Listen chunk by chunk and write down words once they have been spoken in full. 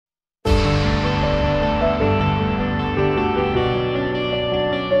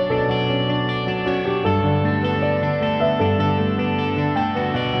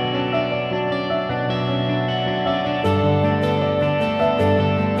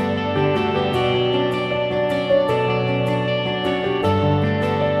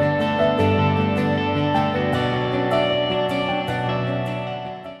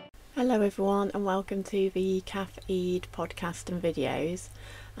welcome to the Caffeine podcast and videos,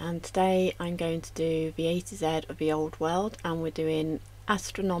 and today I'm going to do the A to Z of the Old World, and we're doing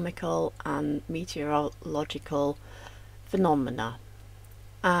astronomical and meteorological phenomena.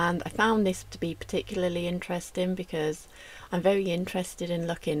 And I found this to be particularly interesting because I'm very interested in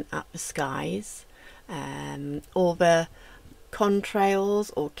looking at the skies, or the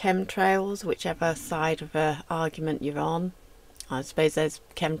contrails or chemtrails, whichever side of the argument you're on. I suppose there's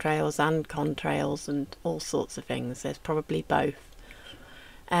chemtrails and contrails and all sorts of things. There's probably both.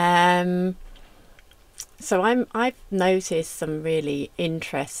 So I've noticed some really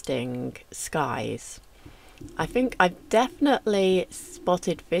interesting skies. I think I've definitely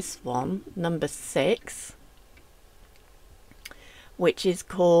spotted this one, number 6, which is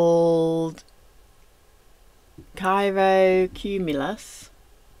called Cumulus.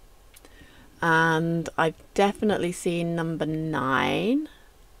 And I've definitely seen number 9,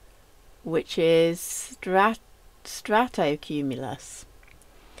 which is Stratocumulus.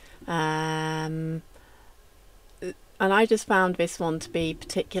 And I just found this one to be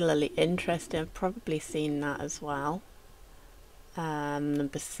particularly interesting. I've probably seen that as well.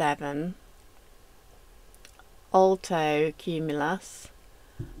 Number 7, Altocumulus.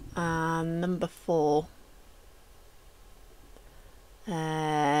 And number 4,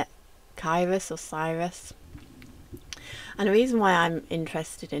 Cyrus. And the reason why I'm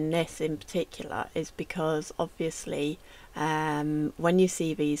interested in this in particular is because obviously when you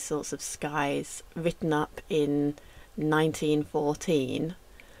see these sorts of skies written up in 1914,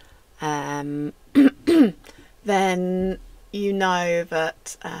 then you know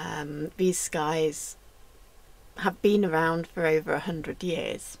that these skies have been around for over 100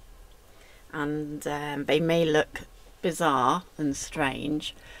 years, and they may look bizarre and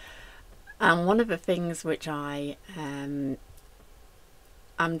strange. And one of the things which I am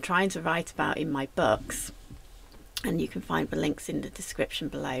trying to write about in my books, and you can find the links in the description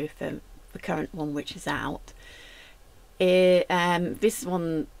below for the current one which is out, this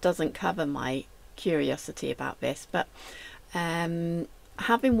one doesn't cover my curiosity about this, but having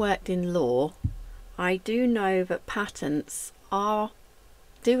worked in law, I do know that patents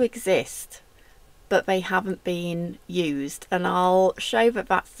do exist, but they haven't been used, and I'll show that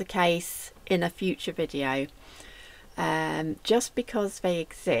that's the case in a future video. Just because they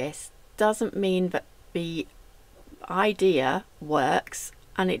exist doesn't mean that the idea works,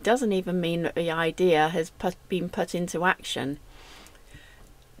 and it doesn't even mean that the idea has been put into action.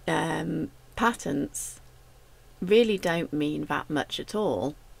 Patents really don't mean that much at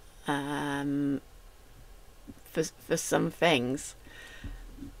all for some things.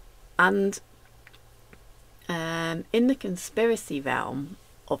 And in the conspiracy realm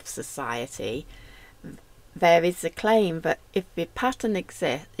of society, there is a claim that if the patent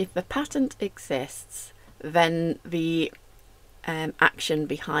exists, then the action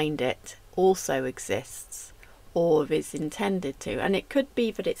behind it also exists, or is intended to. And it could be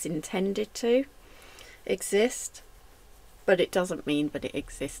that it's intended to exist, but it doesn't mean that it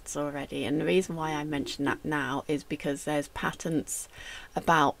exists already. And the reason why I mention that now is because there's patents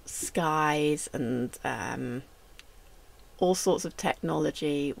about skies and all sorts of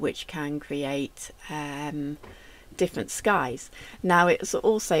technology which can create different skies. Now, it's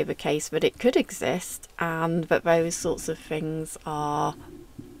also the case that it could exist, and that those sorts of things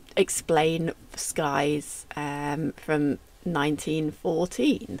explain skies from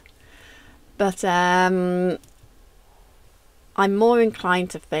 1914. But I'm more inclined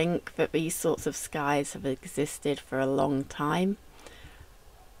to think that these sorts of skies have existed for a long time,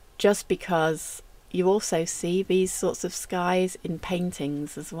 just because you also see these sorts of skies in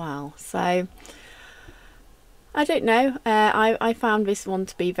paintings as well. So I don't know, I found this one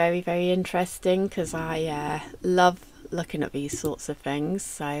to be very, very interesting because I love looking at these sorts of things.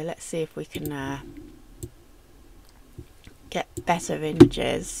 So let's see if we can get better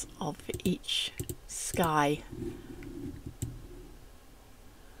images of each sky.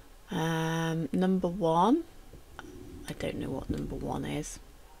 Number 1, I don't know what number 1 is.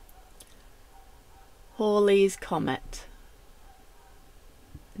 Halley's Comet,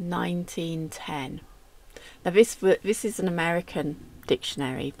 1910. Now this is an American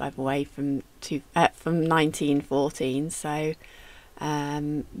dictionary, by the way, from 1914. So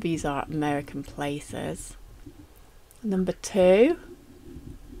these are American places. Number 2,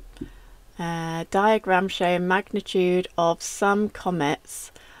 diagram showing magnitude of some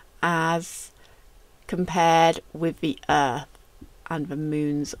comets as compared with the Earth and the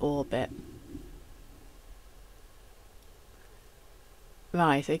Moon's orbit.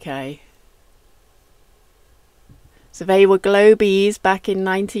 Right, okay. So they were globies back in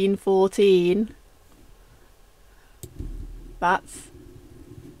 1914. That's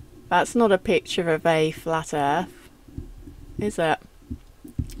not a picture of a flat earth, is it?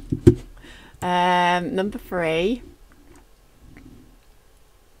 Number 3.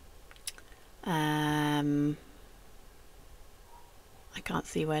 I can't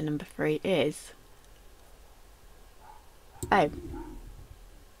see where number 3 is.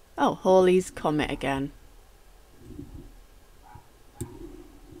 Oh, Halley's Comet again.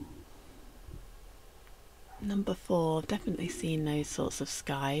 Number 4, I've definitely seen those sorts of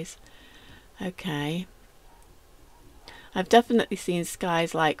skies. Okay. I've definitely seen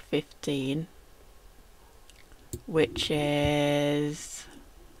skies like 15, which is,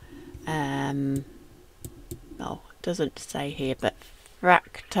 oh, it doesn't say here, but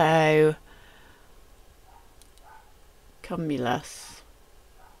fractocumulus.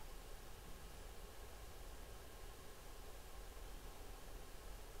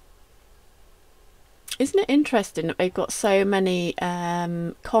 Isn't it interesting that they've got so many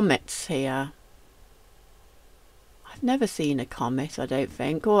comets here? I've never seen a comet, I don't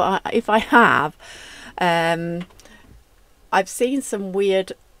think, or if I have, I've seen some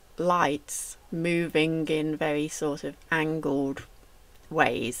weird lights moving in very sort of angled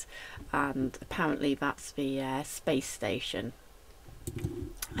ways, and apparently that's the space station.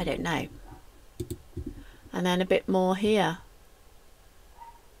 I don't know. And then a bit more here.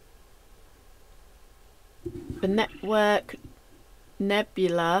 The Network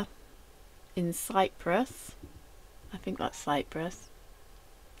Nebula in Cyprus. I think that's Cyprus.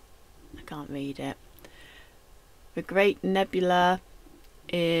 I can't read it. The Great Nebula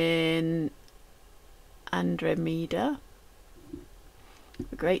in Andromeda.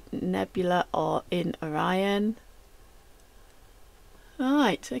 The Great Nebula in Orion.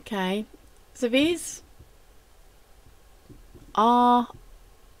 Right, okay. So these are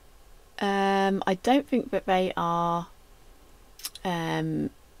I don't think that they are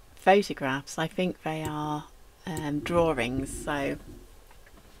photographs. I think they are drawings. So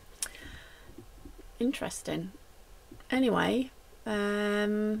interesting. Anyway,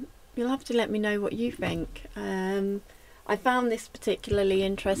 you'll have to let me know what you think. I found this particularly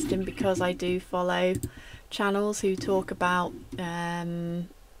interesting because I do follow channels who talk about the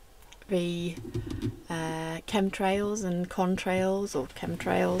chemtrails and contrails, or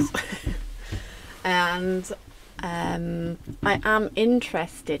chemtrails. And I am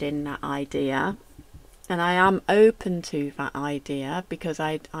interested in that idea, and I am open to that idea because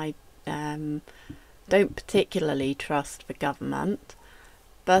I don't particularly trust the government,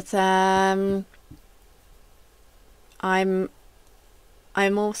 but I'm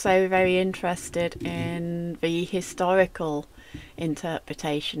also very interested in the historical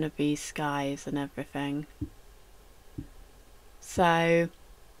interpretation of these skies and everything. So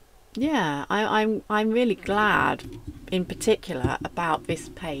yeah, I'm really glad in particular about this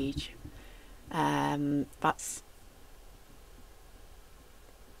page. That's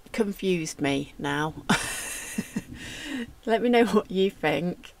confused me now. Let me know what you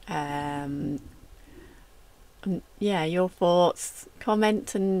think. Yeah, your thoughts,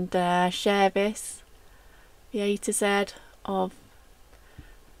 comment and share this, the A to Z of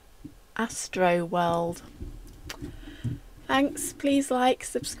Astro World. Thanks, please like,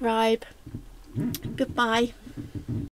 subscribe. Goodbye.